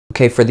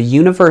Okay, for the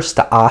universe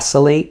to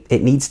oscillate,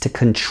 it needs to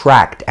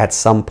contract at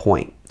some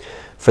point.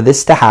 For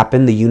this to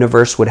happen, the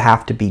universe would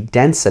have to be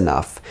dense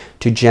enough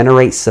to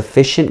generate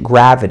sufficient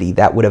gravity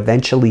that would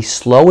eventually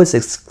slow its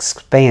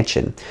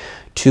expansion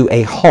to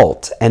a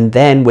halt, and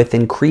then with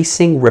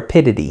increasing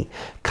rapidity,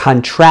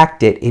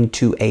 contract it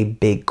into a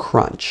big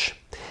crunch.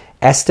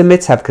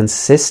 Estimates have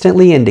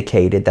consistently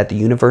indicated that the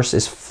universe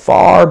is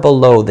far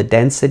below the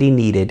density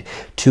needed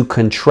to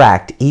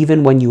contract,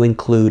 even when you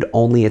include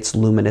only its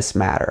luminous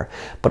matter,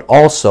 but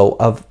also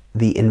of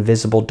the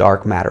invisible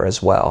dark matter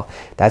as well.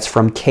 That's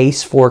from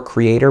Case for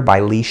Creator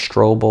by Lee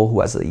Strobel,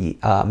 who has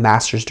a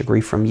master's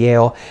degree from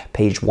Yale,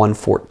 page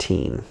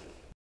 114.